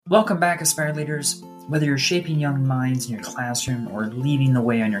Welcome back, Aspire Leaders. Whether you're shaping young minds in your classroom or leading the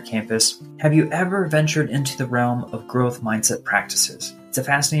way on your campus, have you ever ventured into the realm of growth mindset practices? It's a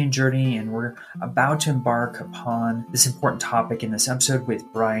fascinating journey, and we're about to embark upon this important topic in this episode with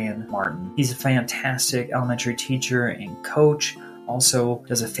Brian Martin. He's a fantastic elementary teacher and coach, also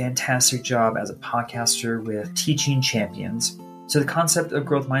does a fantastic job as a podcaster with Teaching Champions. So the concept of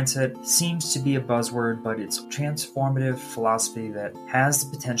growth mindset seems to be a buzzword, but it's a transformative philosophy that has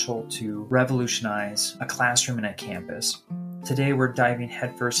the potential to revolutionize a classroom and a campus. Today, we're diving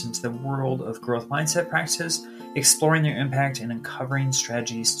headfirst into the world of growth mindset practices, exploring their impact and uncovering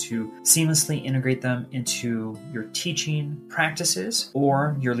strategies to seamlessly integrate them into your teaching practices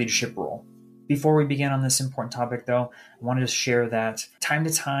or your leadership role. Before we begin on this important topic, though, I wanted to share that time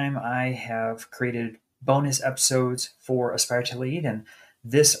to time I have created bonus episodes for Aspire to Lead, and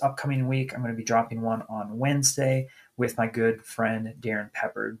this upcoming week I'm going to be dropping one on Wednesday with my good friend Darren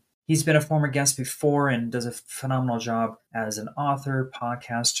Peppard. He's been a former guest before and does a phenomenal job as an author,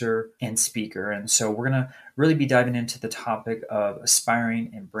 podcaster, and speaker. And so we're going to really be diving into the topic of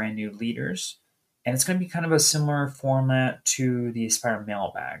aspiring and brand new leaders. And it's going to be kind of a similar format to the Aspire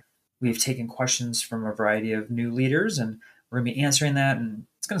mailbag. We've taken questions from a variety of new leaders, and we're going to be answering that, and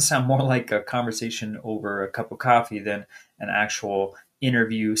it's going to sound more like a conversation over a cup of coffee than an actual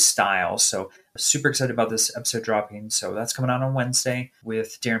interview style. So super excited about this episode dropping. So that's coming out on Wednesday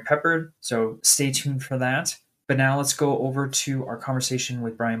with Darren Peppard. So stay tuned for that. But now let's go over to our conversation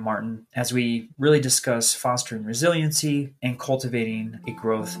with Brian Martin as we really discuss fostering resiliency and cultivating a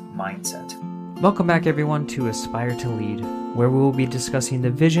growth mindset. Welcome back, everyone, to Aspire to Lead, where we will be discussing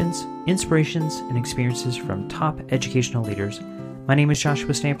the visions, inspirations, and experiences from top educational leaders. My name is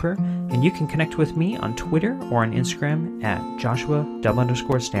Joshua Stamper, and you can connect with me on Twitter or on Instagram at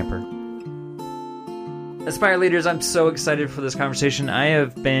Joshua_Stamper. Aspire Leaders, I'm so excited for this conversation. I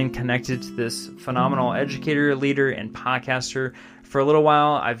have been connected to this phenomenal educator, leader, and podcaster for a little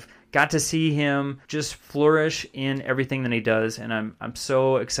while. I've got to see him just flourish in everything that he does, and I'm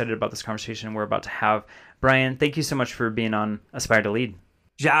so excited about this conversation we're about to have. Brian, thank you so much for being on Aspire to Lead.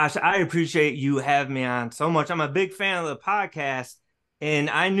 Josh, I appreciate you having me on so much. I'm a big fan of the podcast, and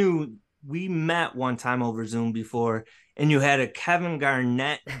I knew we met one time over Zoom before, and you had a Kevin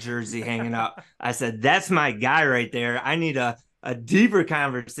Garnett jersey hanging up. I said, that's my guy right there. I need a deeper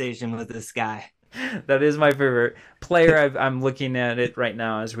conversation with this guy. That is my favorite player. I'm looking at it right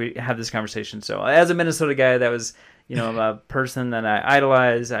now as we have this conversation. So as a Minnesota guy, that was, a person that I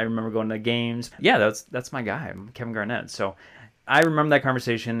idolize. I remember going to games. Yeah, that's my guy, Kevin Garnett. So I remember that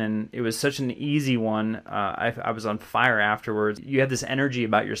conversation, and it was such an easy one. I was on fire afterwards. You had this energy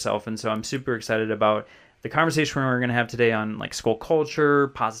about yourself, and so I'm super excited about the conversation we're going to have today on like school culture,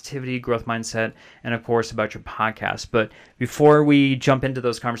 positivity, growth mindset, and of course about your podcast. But before we jump into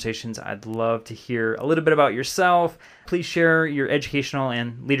those conversations, I'd love to hear a little bit about yourself. Please share your educational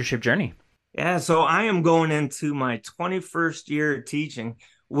and leadership journey. Yeah, so I am going into my 21st year of teaching,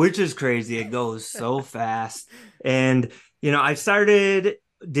 which is crazy. It goes so fast. And, I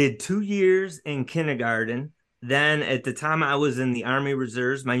did 2 years in kindergarten. Then at the time I was in the Army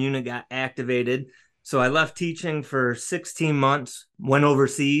Reserves, my unit got activated. So I left teaching for 16 months, went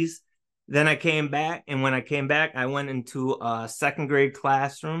overseas. Then I came back. And when I came back, I went into a second grade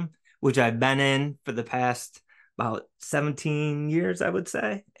classroom, which I've been in for the past about 17 years, I would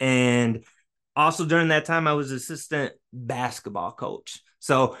say. And also during that time, I was assistant basketball coach.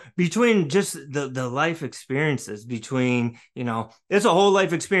 So between just the life experiences it's a whole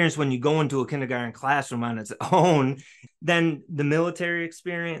life experience when you go into a kindergarten classroom on its own. Then the military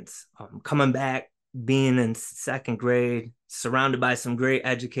experience, coming back, being in second grade, surrounded by some great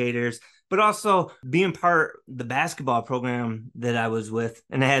educators, but also being part of the basketball program that I was with.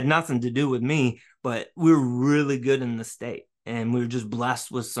 And it had nothing to do with me, but we were really good in the state. And we were just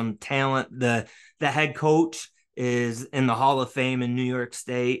blessed with some talent. The head coach is in the Hall of Fame in New York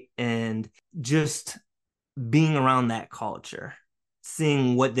State, and just being around that culture,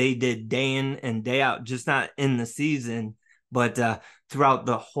 seeing what they did day in and day out, just not in the season, but throughout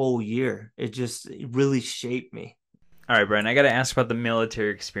the whole year, it really shaped me. All right, Brian, I got to ask about the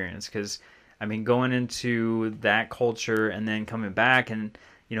military experience, because going into that culture and then coming back and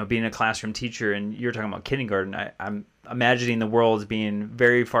being a classroom teacher, and you're talking about kindergarten, I'm imagining the world as being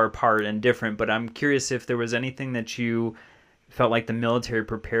very far apart and different, but I'm curious if there was anything that you felt like the military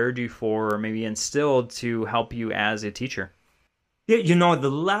prepared you for or maybe instilled to help you as a teacher. Yeah, the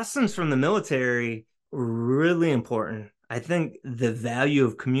lessons from the military were really important. I think the value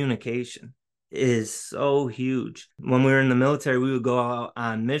of communication is so huge. When we were in the military, we would go out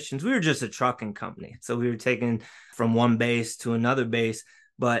on missions. We were just a trucking company. So we were taken from one base to another base.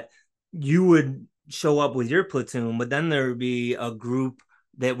 but you would show up with your platoon, but then there would be a group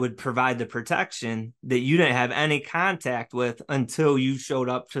that would provide the protection that you didn't have any contact with until you showed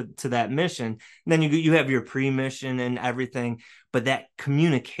up to that mission. And then you have your pre-mission and everything, but that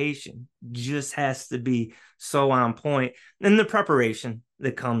communication just has to be so on point. And the preparation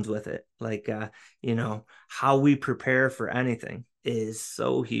that comes with it, like, how we prepare for anything is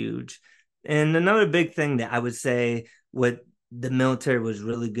so huge. And another big thing that I would say what the military was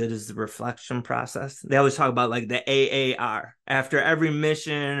really good is the reflection process. They always talk about like the AAR. After every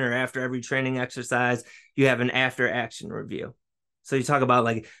mission or after every training exercise, you have an after action review. So you talk about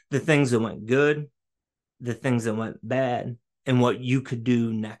like the things that went good, the things that went bad, and what you could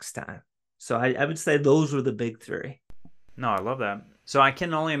do next time. So I would say those were the big three. No, I love that. So I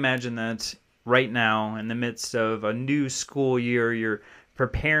can only imagine that right now, in the midst of a new school year, you're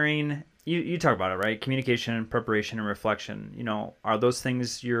preparing. You talk about it, right? Communication, preparation, and reflection. Are those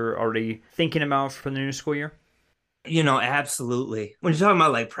things you're already thinking about for the new school year? Absolutely. When you're talking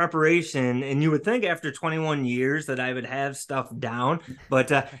about like preparation, and you would think after 21 years that I would have stuff down,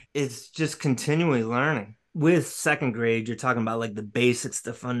 but it's just continually learning. With second grade, you're talking about like the basics,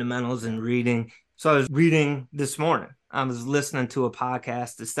 the fundamentals in reading. So I was reading this morning. I was listening to a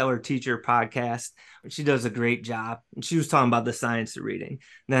podcast, the Stellar Teacher podcast. She does a great job. And she was talking about the science of reading.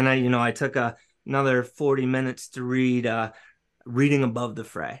 Then I took another 40 minutes to read Reading Above the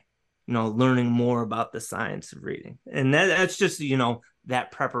Fray, learning more about the science of reading. And that's just,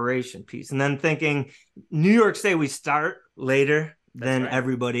 that preparation piece. And then thinking New York State, we start later than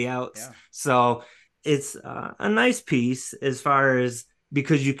everybody else. Yeah. So it's a nice piece as far as,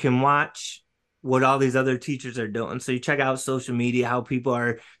 because you can watch what all these other teachers are doing. So you check out social media, how people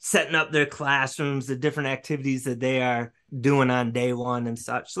are setting up their classrooms, the different activities that they are doing on day one and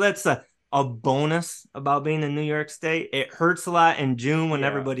such. So that's a bonus about being in New York State. It hurts a lot in June when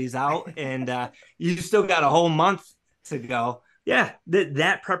everybody's out, and you still got a whole month to go. Yeah,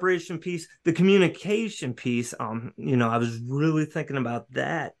 that preparation piece, the communication piece, I was really thinking about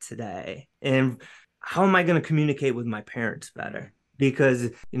that today. And how am I going to communicate with my parents better? Because,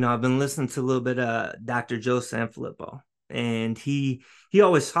 I've been listening to a little bit of Dr. Joe Sanfilippo, and he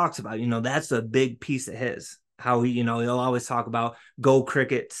always talks about, that's a big piece of his, how he'll always talk about Go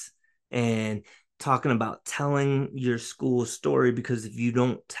Crickets and talking about telling your school story, because if you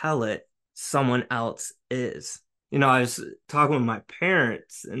don't tell it, someone else is. I was talking with my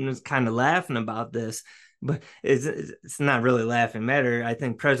parents and was kind of laughing about this, but it's not really laughing matter. I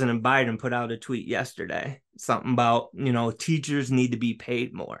think President Biden put out a tweet yesterday, something about, teachers need to be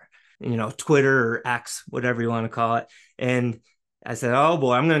paid more, Twitter or X, whatever you want to call it. And I said, oh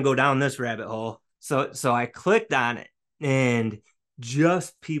boy, I'm going to go down this rabbit hole. So I clicked on it, and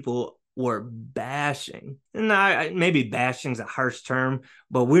just people were bashing. And maybe bashing is a harsh term,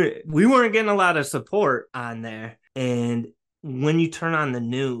 but we weren't getting a lot of support on there. And when you turn on the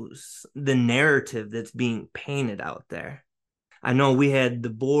news, the narrative that's being painted out there. I know we had the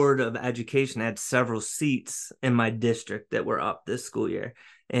Board of Education had several seats in my district that were up this school year.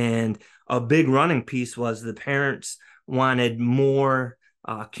 And a big running piece was the parents wanted more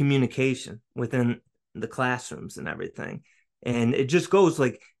communication within the classrooms and everything. And it just goes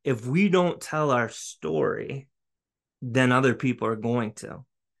like, if we don't tell our story, then other people are going to.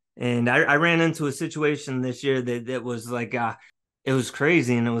 And I ran into a situation this year that was like, it was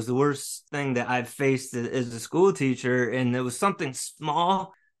crazy. And it was the worst thing that I've faced as a school teacher. And it was something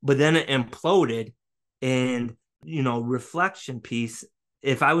small, but then it imploded. And, reflection piece,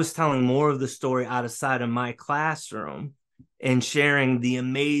 if I was telling more of the story outside of my classroom and sharing the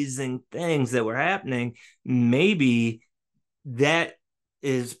amazing things that were happening, maybe that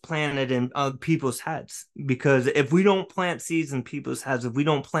is planted in people's heads. Because if we don't plant seeds in people's heads, if we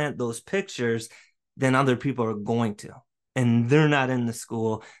don't plant those pictures, then other people are going to. And they're not in the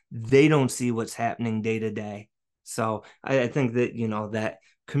school. They don't see what's happening day to day. So I think that, that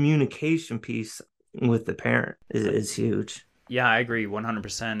communication piece with the parent is huge. Yeah, I agree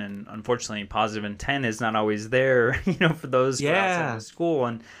 100%. And unfortunately, positive intent is not always there, for those outside of school.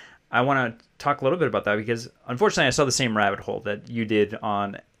 And I want to talk a little bit about that, because unfortunately I saw the same rabbit hole that you did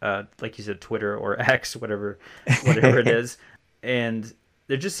on, like you said, Twitter or X, whatever it is. And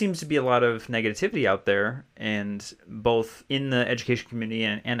there just seems to be a lot of negativity out there, and both in the education community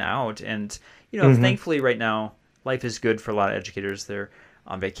and out. And, thankfully right now, life is good for a lot of educators. They're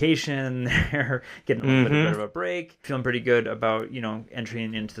on vacation, they're getting a little bit of a break, feeling pretty good about,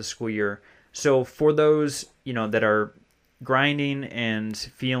 entering into the school year. So for those, that are grinding and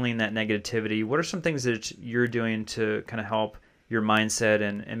feeling that negativity, what are some things that you're doing to kind of help your mindset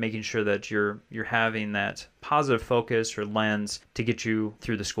and making sure that you're having that positive focus or lens to get you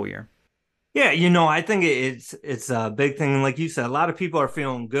through the school year? Yeah, I think it's a big thing. Like you said, a lot of people are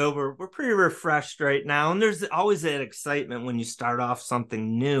feeling good. We're pretty refreshed right now, and there's always that excitement when you start off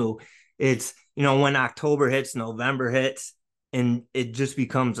something new. It's when October hits, November hits, and it just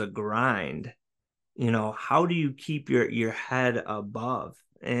becomes a grind. How do you keep your head above?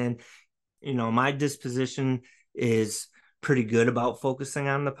 And my disposition is pretty good about focusing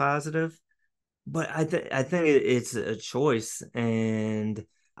on the positive, but I think it's a choice. And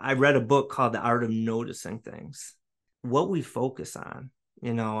I read a book called The Art of Noticing Things. What we focus on.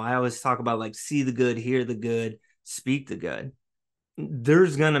 I always talk about like see the good, hear the good, speak the good.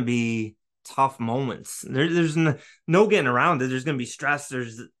 There's going to be tough moments. There's no getting around it. There's going to be stress.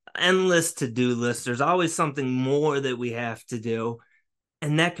 There's endless to-do lists. There's always something more that we have to do,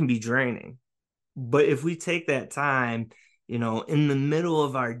 and that can be draining. But if we take that time, in the middle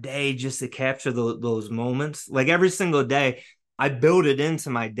of our day just to capture those moments, like every single day, I build it into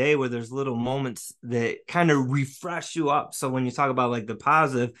my day where there's little moments that kind of refresh you up. So when you talk about like the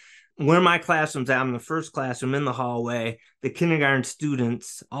positive, where my classroom's at, I'm the first classroom in the hallway. The kindergarten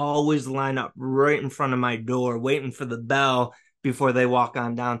students always line up right in front of my door, waiting for the bell before they walk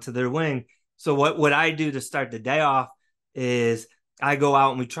on down to their wing. So what I do to start the day off is I go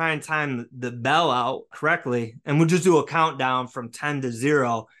out and we try and time the bell out correctly, and we'll just do a countdown from 10 to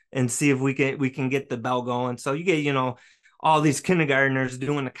 0 and see if we can get the bell going. So you get, all these kindergartners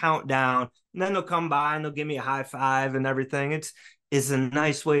doing the countdown, and then they'll come by and they'll give me a high five and everything. It's a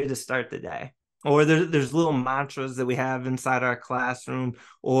nice way to start the day. Or there's little mantras that we have inside our classroom,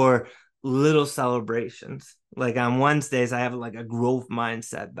 or little celebrations. Like on Wednesdays, I have like a growth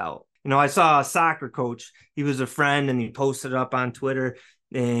mindset belt. I saw a soccer coach. He was a friend and he posted up on Twitter,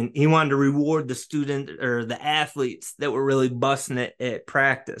 and he wanted to reward the student or the athletes that were really busting it at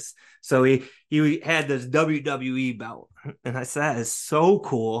practice. So he had this WWE belt, and I said, it's so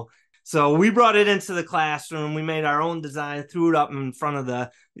cool. So we brought it into the classroom. We made our own design, threw it up in front of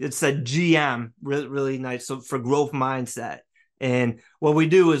it said GM, really, really nice. So for growth mindset. And what we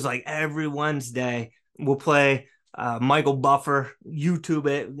do is like every Wednesday, we'll play Michael Buffer, YouTube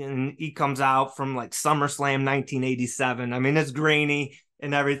it, and he comes out from like SummerSlam 1987. I mean, it's grainy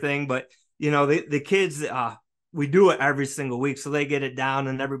and everything, but the kids, we do it every single week, so they get it down,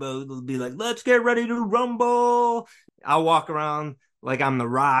 and everybody will be like, let's get ready to rumble. I'll walk around like I'm the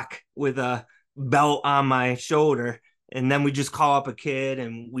Rock with a belt on my shoulder, and then we just call up a kid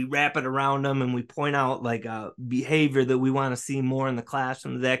and we wrap it around them, and we point out like a behavior that we want to see more in the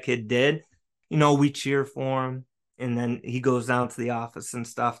classroom that kid did. We cheer for him, and then he goes down to the office and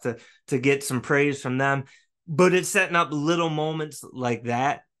stuff to get some praise from them. But it's setting up little moments like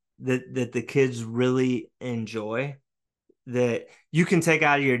that the kids really enjoy, that you can take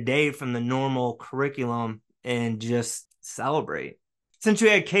out of your day from the normal curriculum and just celebrate. Since you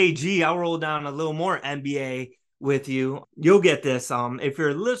had KG, I'll roll down a little more NBA with you. You'll get this. If you're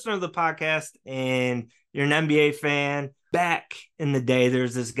a listener of the podcast and you're an NBA fan, back in the day,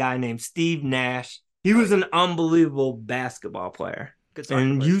 there's this guy named Steve Nash. He was an unbelievable basketball player.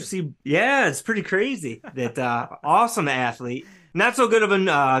 And it's pretty crazy. That awesome athlete. Not so good of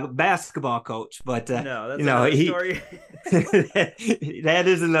a basketball coach, but no, that's another story. That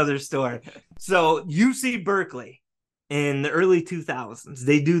is another story. So UC Berkeley in the early 2000s,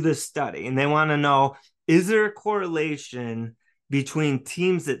 they do this study, and they want to know, is there a correlation between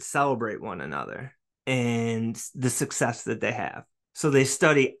teams that celebrate one another and the success that they have? So they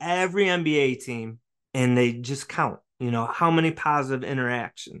study every NBA team, and they just count, how many positive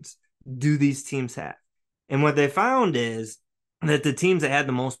interactions do these teams have? And what they found is that the teams that had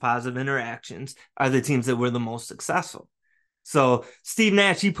the most positive interactions are the teams that were the most successful. So Steve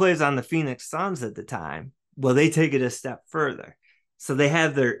Nash, he plays on the Phoenix Suns at the time. Well, they take it a step further. So they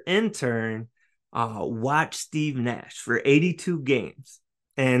have their intern watch Steve Nash for 82 games.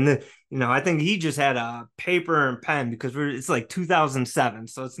 And, I think he just had a paper and pen because it's like 2007.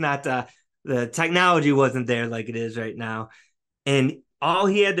 So it's not the technology wasn't there like it is right now. And all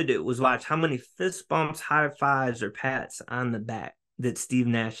he had to do was watch how many fist bumps, high fives, or pats on the back that Steve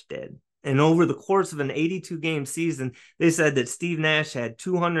Nash did. And over the course of an 82-game season, they said that Steve Nash had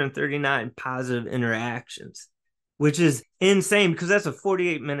 239 positive interactions, which is insane because that's a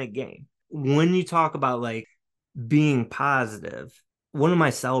 48-minute game. When you talk about like being positive, what am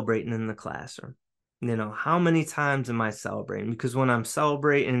I celebrating in the classroom? How many times am I celebrating? Because when I'm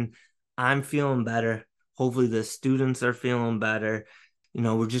celebrating, I'm feeling better. Hopefully the students are feeling better.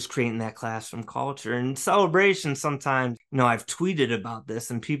 we're just creating that classroom culture. And celebration, sometimes, I've tweeted about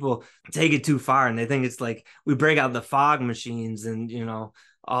this and people take it too far and they think it's like we break out the fog machines and,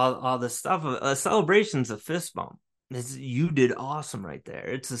 all this stuff. A celebration's a fist bump. You did awesome right there.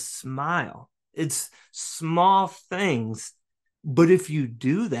 It's a smile. It's small things. But if you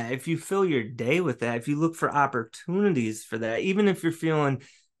do that, if you fill your day with that, if you look for opportunities for that, even if you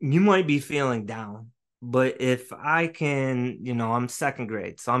might be feeling down. But if I can, I'm second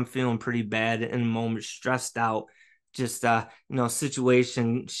grade, so I'm feeling pretty bad in a moment, stressed out, just,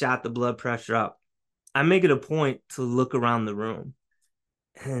 situation shot the blood pressure up. I make it a point to look around the room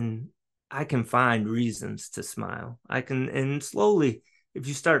and I can find reasons to smile. And slowly, if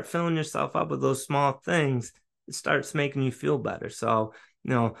you start filling yourself up with those small things, it starts making you feel better. So,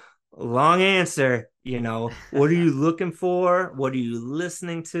 long answer, what are you looking for? What are you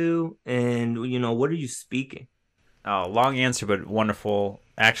listening to? And, what are you speaking? Oh, long answer, but wonderful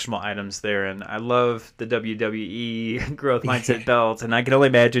actionable items there. And I love the WWE growth mindset belt. And I can only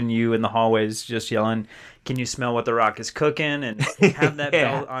imagine you in the hallways just yelling, "Can you smell what The Rock is cooking?" And have that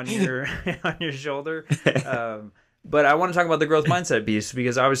belt on your shoulder. But I want to talk about the growth mindset piece,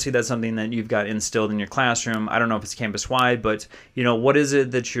 because obviously that's something that you've got instilled in your classroom. I don't know if it's campus-wide, but what is it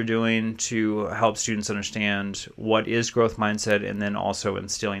that you're doing to help students understand what is growth mindset, and then also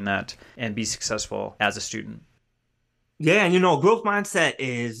instilling that and be successful as a student? Yeah, growth mindset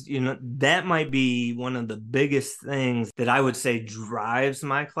is, that might be one of the biggest things that I would say drives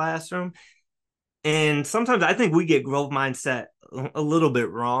my classroom. And sometimes I think we get growth mindset a little bit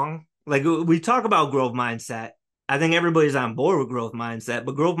wrong. Like, we talk about growth mindset. I think everybody's on board with growth mindset,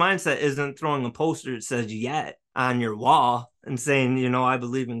 but growth mindset isn't throwing a poster that says "yet" on your wall and saying, I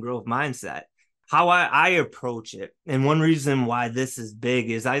believe in growth mindset. How I approach it, and one reason why this is big,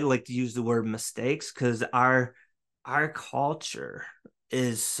 is I like to use the word mistakes, because our culture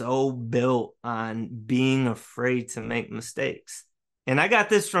is so built on being afraid to make mistakes. And I got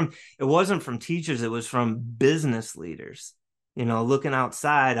this it wasn't from teachers, it was from business leaders, looking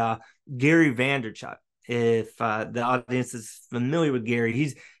outside. Gary Vaynerchuk, if the audience is familiar with Gary,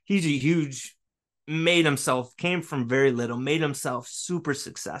 he's a huge, came from very little, made himself super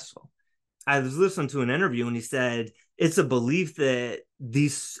successful. I was listening to an interview and he said, it's a belief that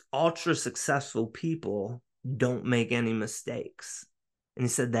these ultra successful people don't make any mistakes. And he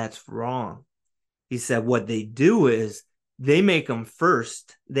said, that's wrong. He said, what they do is they make them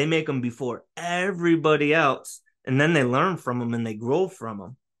first. They make them before everybody else. And then they learn from them and they grow from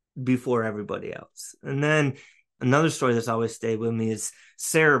them before everybody else. And then another story that's always stayed with me is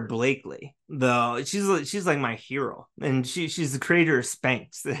Sarah Blakely. She's like my hero, and she's the creator of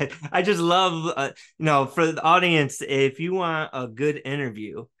Spanx. I just love, for the audience, if you want a good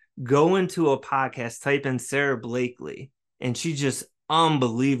interview, go into a podcast, type in Sarah Blakely, and she's just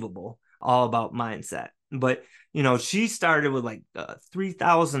unbelievable, all about mindset. But, she started with like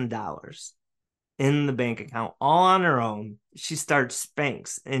 $3,000 in the bank account, all on her own. She started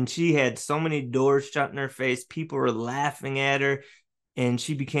Spanx, and she had so many doors shut in her face. People were laughing at her, and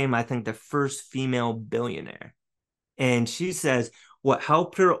she became, I think, the first female billionaire. And she says what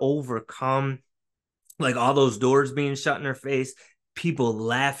helped her overcome like all those doors being shut in her face, people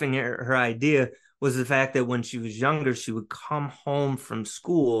laughing at her idea, was the fact that when she was younger, she would come home from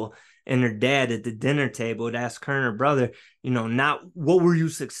school and her dad at the dinner table would ask her and her brother, not what were you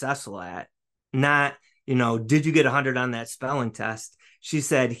successful at? Not, did you get 100 on that spelling test? She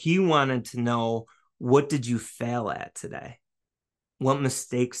said he wanted to know, what did you fail at today? What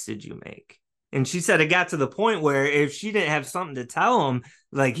mistakes did you make? And she said it got to the point where if she didn't have something to tell him,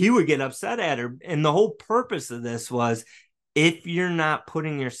 like, he would get upset at her. And the whole purpose of this was, if you're not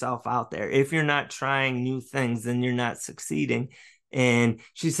putting yourself out there, if you're not trying new things, then you're not succeeding. And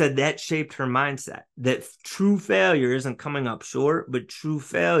she said that shaped her mindset, that true failure isn't coming up short, but true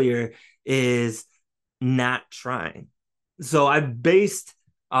failure is not trying. So I based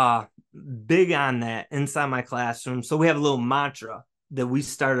big on that inside my classroom. So we have a little mantra that we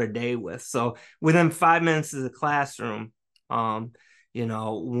start our day with. So within 5 minutes of the classroom, and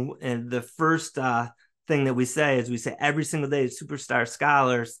the first thing that we say every single day, Superstar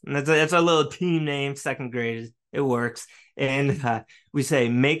Scholars. And that's our little team name, second grade. It works. And we say,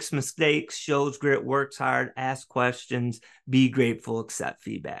 makes mistakes, shows grit, works hard, asks questions, be grateful, accept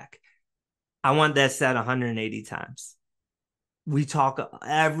feedback. I want that said 180 times. We talk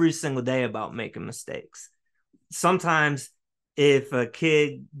every single day about making mistakes. Sometimes if a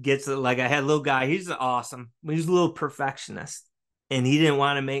kid gets, like I had a little guy, he's awesome. He's a little perfectionist and he didn't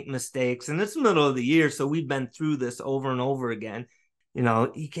want to make mistakes. And it's the middle of the year, so we've been through this over and over again.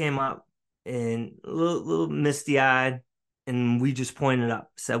 He came up and a little misty-eyed, And we just pointed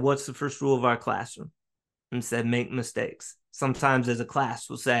up, said, what's the first rule of our classroom? And said, make mistakes. Sometimes as a class,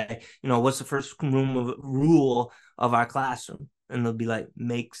 we'll say, what's the first rule of our classroom? And they'll be like,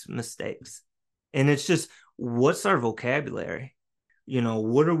 makes mistakes. And it's just, what's our vocabulary?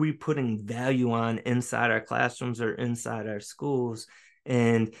 What are we putting value on inside our classrooms or inside our schools?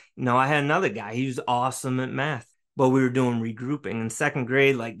 And, I had another guy, he was awesome at math, but we were doing regrouping in second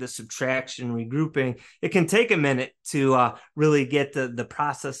grade, like the subtraction regrouping. It can take a minute to really get the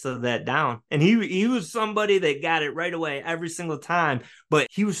process of that down. And he was somebody that got it right away every single time, but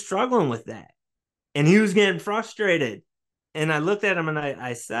he was struggling with that and he was getting frustrated. And I looked at him and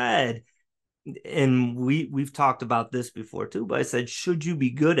I said, and we've talked about this before too, but I said, should you be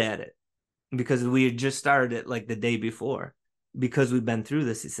good at it? Because we had just started it like the day before. Because we've been through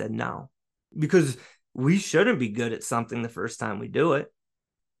this, he said, no. Because we shouldn't be good at something the first time we do it.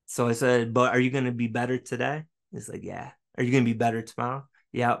 So I said, but are you going to be better today? He's like, yeah. Are you going to be better tomorrow?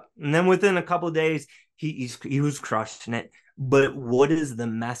 Yeah. And then within a couple of days, he was crushing it. But what is the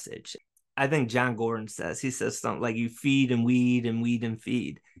message? I think John Gordon says something like, you feed and weed and weed and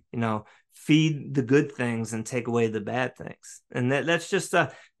feed, feed the good things and take away the bad things. And that's just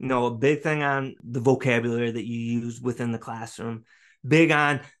a big thing on the vocabulary that you use within the classroom, big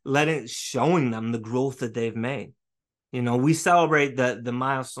on showing them the growth that they've made. We celebrate the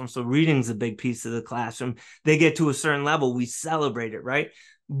milestones. So reading's a big piece of the classroom. They get to a certain level, we celebrate it, right?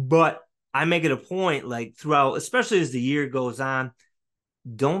 But I make it a point, like throughout, especially as the year goes on,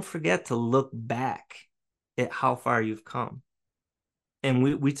 don't forget to look back at how far you've come.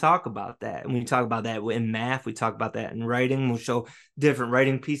 And we talk about that. And we talk about that in math. We talk about that in writing. We'll show different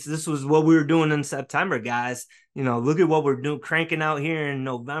writing pieces. This was what we were doing in September, guys. Look at what we're doing, cranking out here in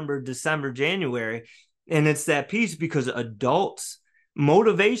November, December, January. And it's that piece because adults,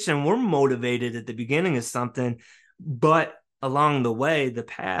 motivation, we're motivated at the beginning of something, but along the way, the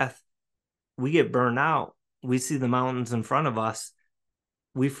path, we get burned out. We see the mountains in front of us.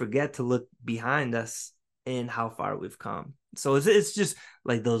 We forget to look behind us and how far we've come. So it's just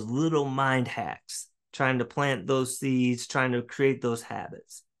like those little mind hacks, trying to plant those seeds, trying to create those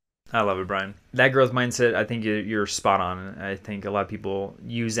habits. I love it, Brian. That growth mindset, I think you're spot on. I think a lot of people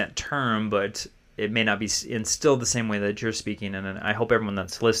use that term, but it may not be instilled the same way that you're speaking. And I hope everyone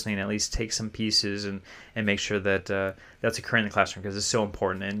that's listening at least takes some pieces and make sure that that's occurring in the classroom, because it's so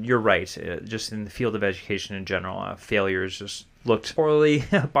important. And you're right, just in the field of education in general, failures just looked poorly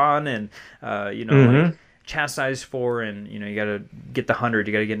upon and, like chastised for, and you got to get the 100,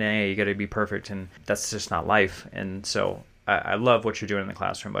 you got to get an A, you got to be perfect, and that's just not life. And so I love what you're doing in the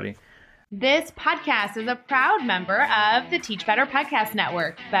classroom, buddy. This podcast is a proud member of the Teach Better Podcast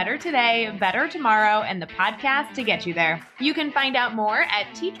Network. Better today, better tomorrow, and the podcast to get you there. You can find out more at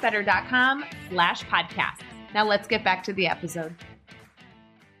teachbetter.com/podcasts. Now let's get back to the episode.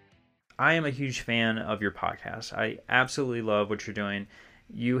 I am a huge fan of your podcast. I absolutely love what you're doing.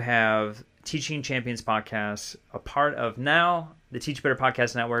 You have Teaching Champions podcast, a part of now the Teach Better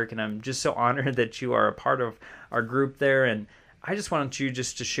Podcast Network, and I'm just so honored that you are a part of our group there. And I just wanted you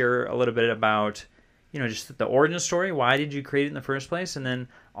just to share a little bit about, just the origin story. Why did you create it in the first place? And then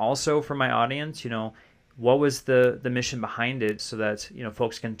also for my audience, what was the mission behind it, so that,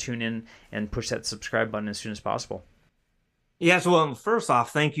 folks can tune in and push that subscribe button as soon as possible. Yes, well, first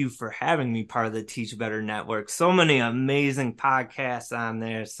off, thank you for having me part of the Teach Better Network. So many amazing podcasts on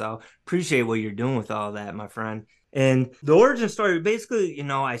there. So appreciate what you're doing with all that, my friend. And the origin story, basically,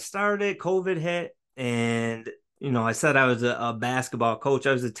 I started, COVID hit, and I said I was a basketball coach.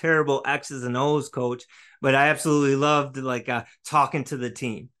 I was a terrible X's and O's coach, but I absolutely loved talking to the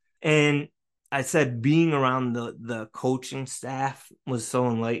team. And I said being around the coaching staff was so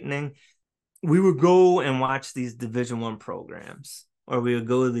enlightening. We would go and watch these Division I programs, or we would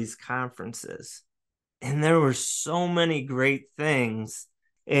go to these conferences, and there were so many great things.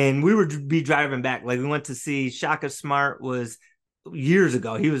 And we would be driving back. Like we went to see Shaka Smart was years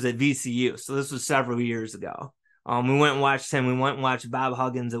ago. He was at VCU. So this was several years ago. We went and watched him. We went and watched Bob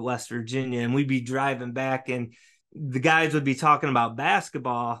Huggins at West Virginia, and we'd be driving back, and the guys would be talking about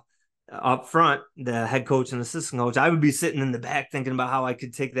basketball up front, the head coach and assistant coach. I would be sitting in the back thinking about how I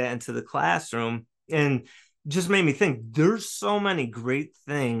could take that into the classroom, and just made me think there's so many great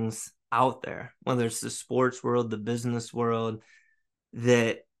things out there, whether it's the sports world, the business world,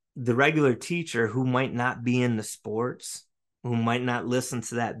 that the regular teacher who might not be in the sports, who might not listen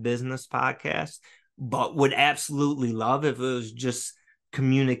to that business podcast, but would absolutely love if it was just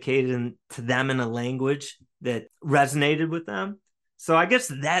communicated to them in a language that resonated with them. So I guess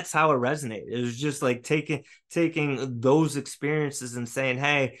that's how it resonated. It was just like taking those experiences and saying,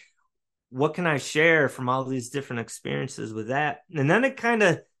 hey, what can I share from all these different experiences with that? And then it kind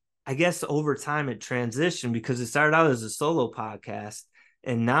of, I guess over time it transitioned, because it started out as a solo podcast,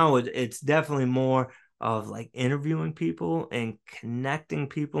 and now it's definitely more of like interviewing people and connecting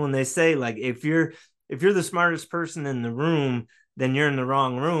people. And they say, like, if you're the smartest person in the room, then you're in the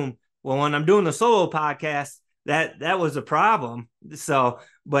wrong room. Well, when I'm doing the solo podcast, that was a problem. So,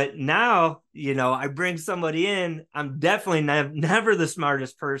 but now, I bring somebody in, I'm definitely never the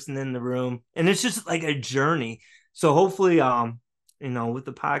smartest person in the room. And it's just like a journey. So hopefully, with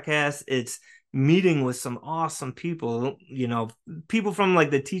the podcast, it's meeting with some awesome people, people from like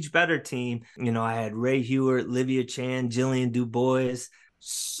the Teach Better team. I had Ray Hewart, Livia Chan, Jillian DuBois,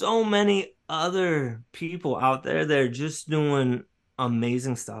 so many other people out there that are just doing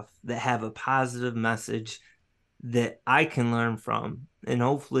amazing stuff, that have a positive message that I can learn from. And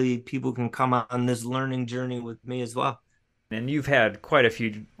hopefully people can come on this learning journey with me as well. And you've had quite a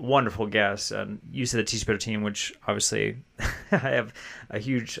few wonderful guests. You said the Teach Better team, which obviously I have a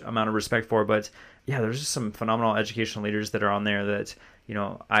huge amount of respect for. But yeah, there's just some phenomenal educational leaders that are on there that,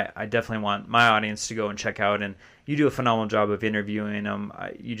 I definitely want my audience to go and check out. And you do a phenomenal job of interviewing them.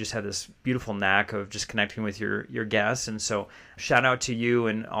 You just have this beautiful knack of just connecting with your guests. And so shout out to you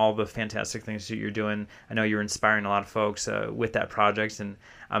and all the fantastic things that you're doing. I know you're inspiring a lot of folks with that project, and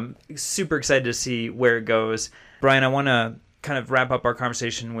I'm super excited to see where it goes. Brian, I want to kind of wrap up our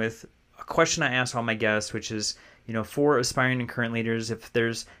conversation with a question I ask all my guests, which is, for aspiring and current leaders, if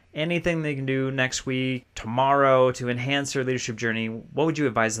there's anything they can do next week, tomorrow, to enhance their leadership journey, what would you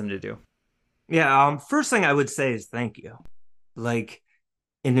advise them to do? Yeah, first thing I would say is thank you. Like,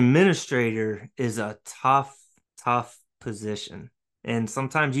 an administrator is a tough position. And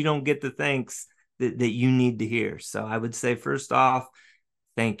sometimes you don't get the thanks that you need to hear. So I would say, first off,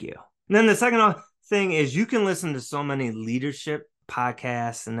 thank you. And then the second thing is, you can listen to so many leadership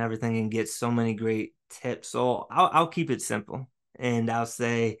podcasts and everything and get so many great tips. So I'll keep it simple, and I'll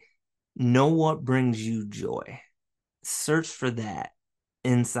say, know what brings you joy. Search for that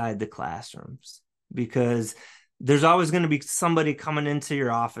inside the classrooms, because there's always going to be somebody coming into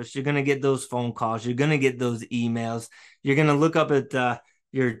your office. You're going to get those phone calls. You're going to get those emails. You're going to look up at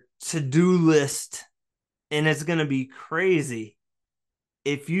your to-do list, and it's going to be crazy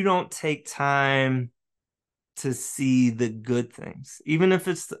if you don't take time to see the good things. Even if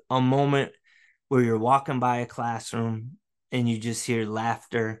it's a moment where you're walking by a classroom and you just hear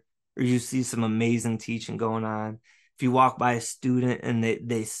laughter, or you see some amazing teaching going on. If you walk by a student and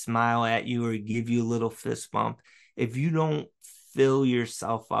they smile at you or give you a little fist bump, if you don't fill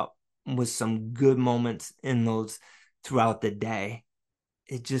yourself up with some good moments in those throughout the day,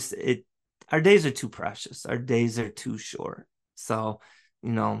 our days are too precious. Our days are too short. So,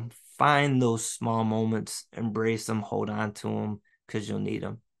 find those small moments, embrace them, hold on to them, because you'll need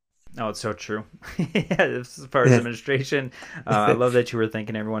them. Oh, it's so true. As far as administration, I love that you were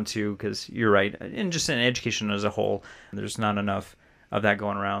thanking everyone too, because you're right. And just in education as a whole, there's not enough of that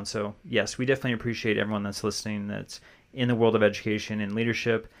going around. So yes, we definitely appreciate everyone that's listening, that's in the world of education and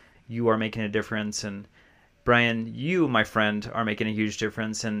leadership. You are making a difference. And Brian, you, my friend, are making a huge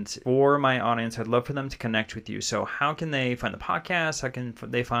difference. And for my audience, I'd love for them to connect with you. So how can they find the podcast? How can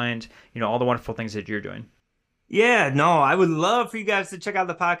they find, all the wonderful things that you're doing? Yeah, no, I would love for you guys to check out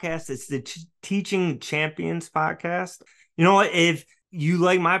the podcast. It's the Teaching Champions podcast. If you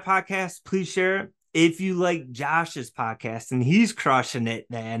like my podcast, please share it. If you like Josh's podcast, and he's crushing it,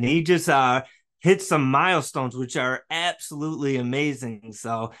 man, he just hit some milestones, which are absolutely amazing.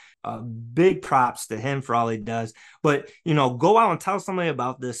 So big props to him for all he does. But, go out and tell somebody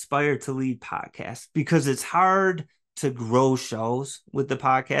about the Aspire to Lead podcast, because it's hard to grow shows with the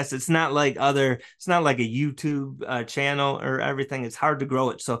podcast. It's not like a YouTube channel or everything. It's hard to grow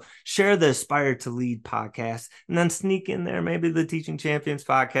it. So share the Aspire to Lead podcast, and then sneak in there maybe the Teaching Champions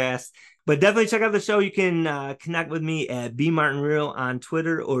podcast. But definitely check out the show. You can connect with me at bmartinreal on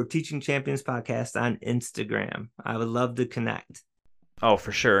Twitter, or Teaching Champions podcast on Instagram. I would love to connect. Oh,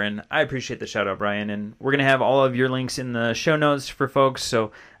 for sure. And I appreciate the shout out, Brian. And we're going to have all of your links in the show notes for folks.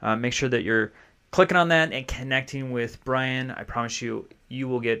 So make sure that you're clicking on that and connecting with Brian. I promise you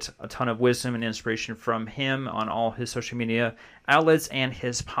will get a ton of wisdom and inspiration from him on all his social media outlets and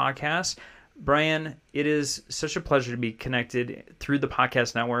his podcast. Brian, it is such a pleasure to be connected through the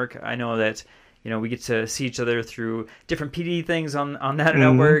podcast network. I know that we get to see each other through different PD things on that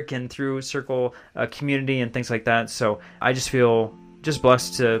network, and through Circle community and things like that. So I just feel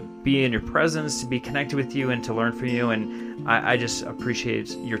blessed to be in your presence, to be connected with you, and to learn from you. And I just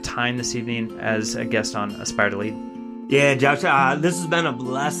appreciate your time this evening as a guest on Aspire to Lead. Yeah, Josh, this has been a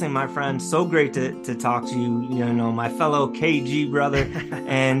blessing, my friend. So great to talk to you, my fellow KG brother.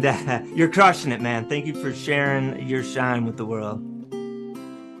 And you're crushing it, man. Thank you for sharing your shine with the world.